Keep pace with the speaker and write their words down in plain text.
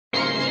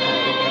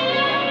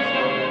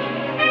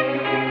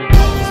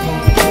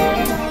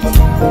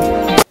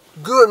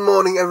Good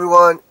morning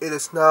everyone, it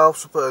is now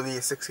super early,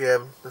 6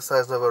 AM, the sun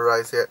has never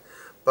rise yet.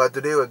 But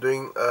today we're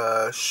doing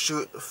a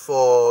shoot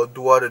for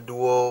Dua the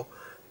Duo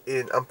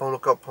in Ampang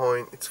Lookout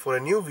Point. It's for a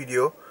new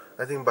video.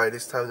 I think by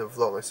this time the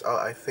vlog is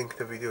out. I think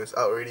the video is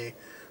out already.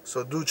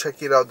 So do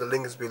check it out, the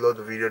link is below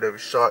the video that we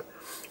shot.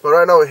 But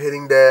right now we're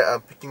heading there,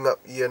 I'm picking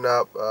up Ian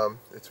up.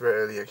 It's very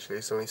early actually,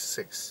 it's only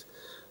 6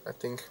 I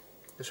think.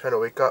 Just trying to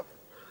wake up.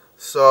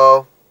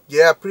 So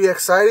yeah, pretty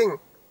exciting.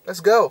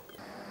 Let's go.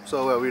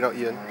 So where are we now,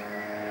 Ian?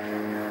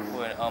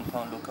 We're in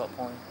Ampang Lookout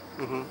Point.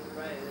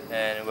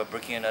 And we're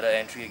breaking another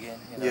entry again.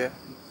 You know? Yeah,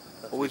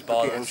 always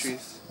breaking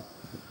entries.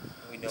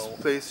 We know. This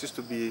place used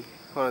to be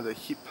one of the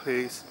hip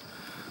places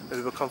that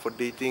people come for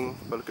dating,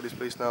 but look at this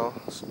place now,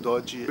 it's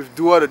dodgy. With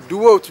Dua the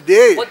Duo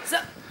today! What's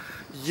up?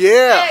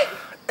 Yeah!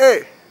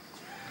 Hey!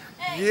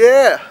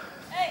 Yeah!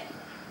 Hey!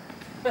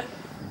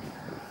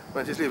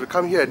 Man, seriously, if we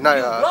come here at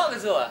night, vlog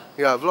as well?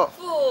 Yeah, vlog.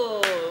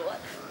 Oh, what?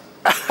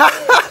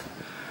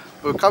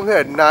 If we come here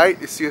at night,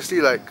 it's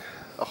seriously like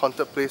a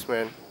haunted place,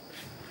 man.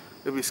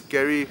 It'll be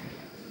scary.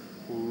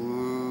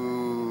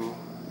 Ooh.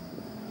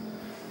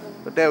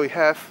 But there we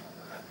have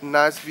a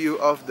nice view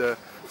of the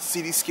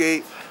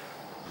cityscape.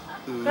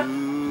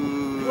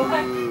 Ooh.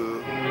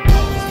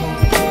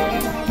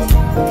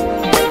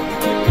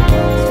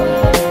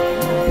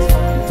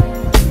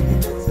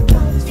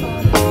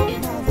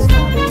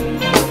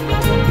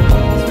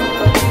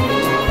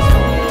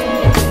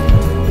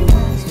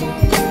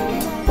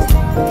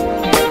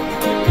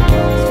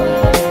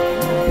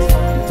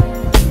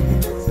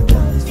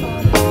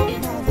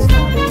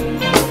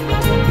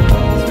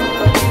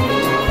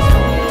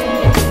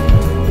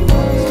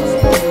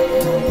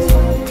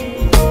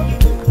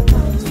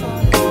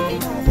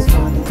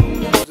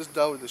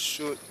 With the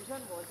shoot,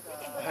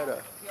 I had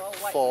a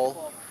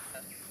fall.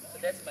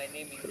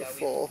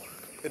 Fall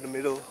in the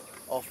middle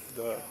of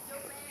the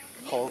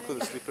hall because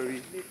it's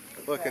slippery.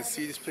 But I can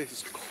see this place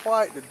is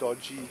quite the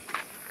dodgy.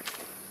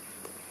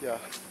 Yeah,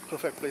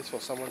 perfect place for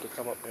someone to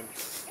come up and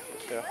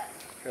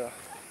yeah.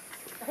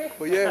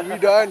 But yeah, we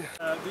done.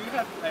 Do you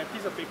have a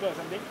piece of paper or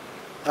something?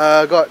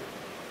 Got.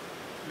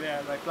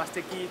 Yeah, like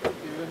plasticky,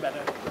 even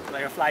better.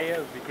 Like a flyer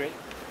would be great.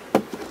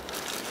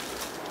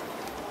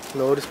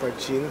 No, this is my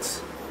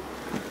jeans.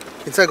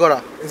 Inside got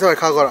ah? Inside my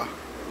car got ah?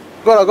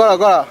 Got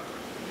ah.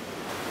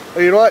 Oh,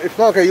 you know what? If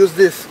not, I can use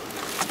this.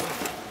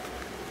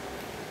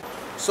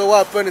 So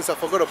what happened is I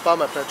forgot to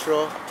pump my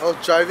petrol. I was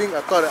driving, I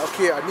thought that,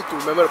 okay, I need to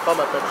remember to pump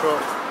my petrol.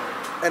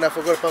 And I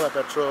forgot to pump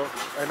my petrol.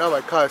 And now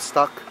my car is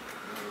stuck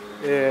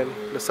in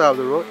the side of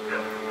the road.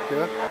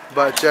 Yeah.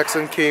 But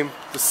Jackson came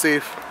to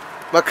save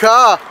my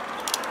car.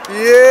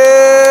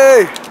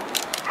 Yay!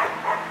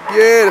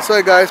 Yay! That's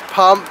why guys,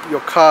 pump your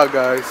car,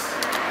 guys.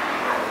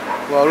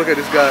 Wow, look at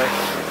this guy.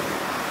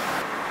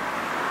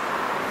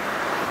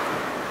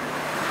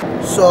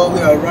 So we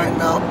are right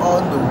now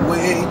on the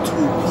way to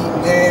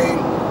Penang,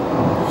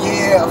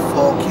 yeah,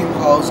 for Kim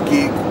House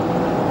gig.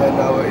 And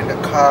now we're in the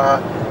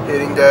car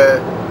heading there.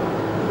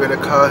 We're in the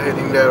car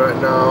heading there right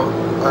now.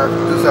 I have to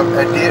do some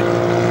edit,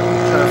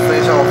 trying to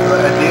finish off the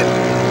edit.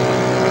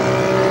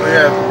 We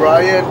have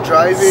Brian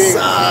driving.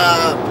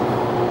 Sup?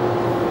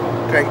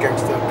 Crank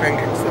gangster.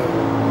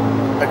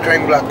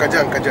 Crank black,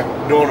 kajang.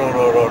 No.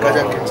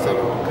 Kajang gangster.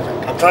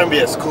 I'm trying to be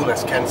as cool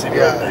as Ken Singer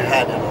with the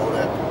hat and all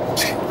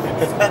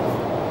that.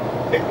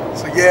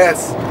 So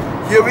yes,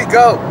 here we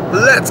go.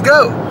 Let's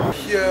go.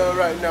 Here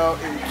right now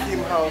in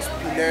Kim House,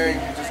 Penang.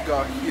 We just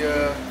got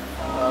here.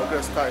 We're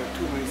gonna start in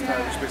 2 minutes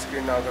time, which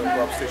basically now gonna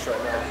go upstage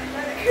right now.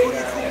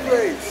 Pretty cool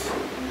place.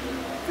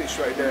 Fish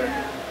right there.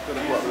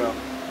 Gonna go up now.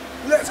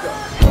 Let's go.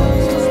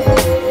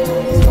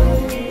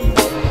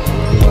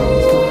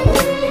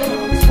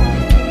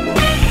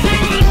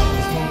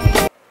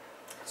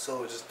 So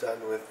we're just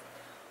done with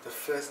the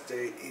first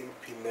day in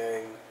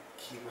Penang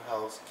Kim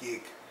House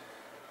gig.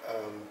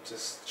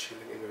 Just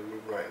chilling in the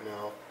room right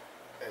now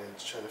and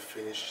trying to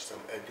finish some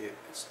edit.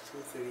 It's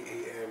 2:30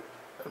 AM.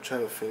 I'm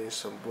trying to finish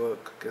some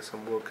work, get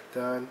some work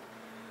done.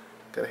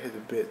 Gotta hit the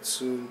bed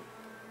soon.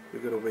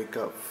 We're gonna wake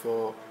up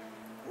for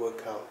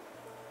workout.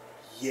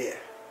 Yeah.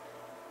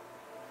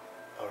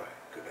 Alright,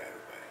 good night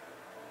everybody.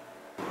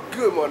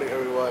 Good morning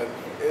everyone.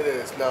 It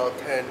is now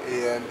 10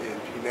 AM in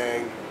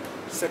Penang.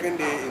 Second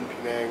day in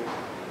Penang.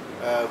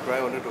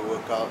 Brian wanted to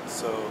work out,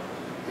 so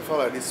we found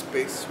like this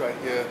space right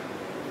here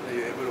that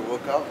you're able to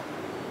work out.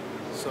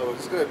 So we're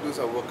just gonna do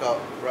some workout,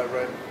 right,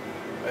 Brian?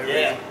 Are you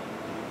ready?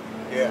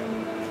 Yeah.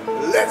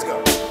 Let's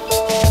go!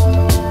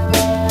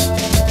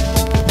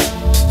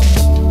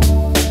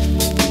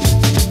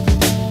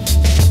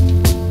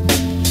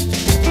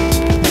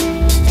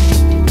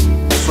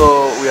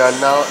 So we are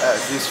now at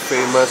this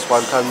famous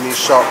wonton mee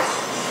shop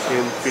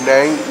in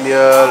Penang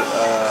near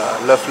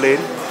Love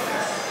Lane,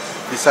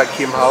 beside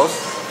Kim House.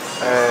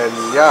 And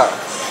yeah,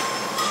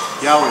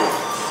 Yeah,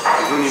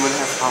 I don't even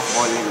have half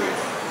boiled egg.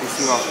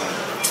 Pissing off.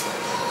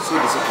 So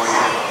disappointed.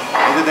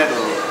 Either that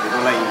or they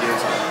don't like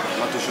Indians.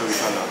 Not too sure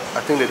which one. I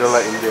think they don't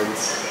like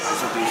Indians. I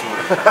also think so.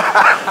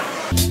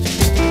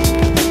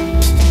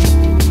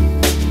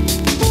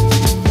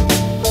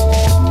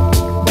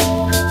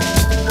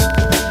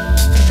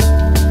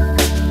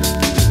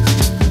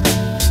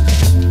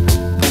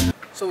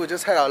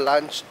 just had our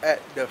lunch at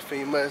the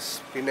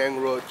famous Penang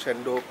Road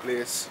Chendol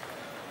place.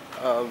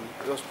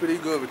 It was pretty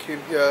good. We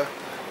came here,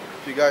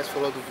 if you guys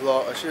follow the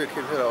vlog, actually we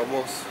came here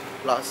almost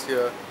last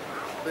year,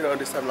 I think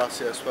around this time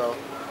last year as well.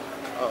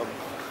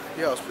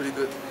 Yeah, it was pretty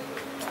good.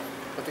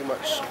 Nothing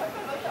much.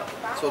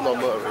 So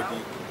normal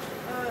already.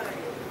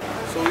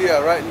 So we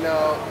are right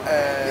now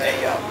at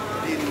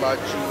Din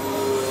Maju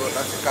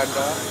Nasi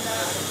Kandar.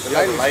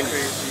 The line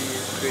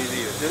is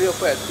crazy. It's really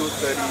open at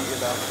 2:30 in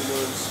the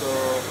afternoon, so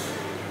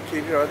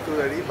came here around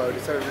 2:30, but we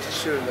decided to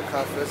just chill in the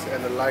car first,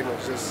 and the line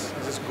was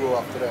just grow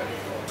after that.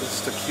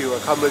 It's just a queue. I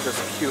can't believe there's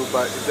a queue,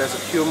 but if there's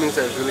a queue, it means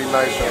that it's really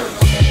nice, right?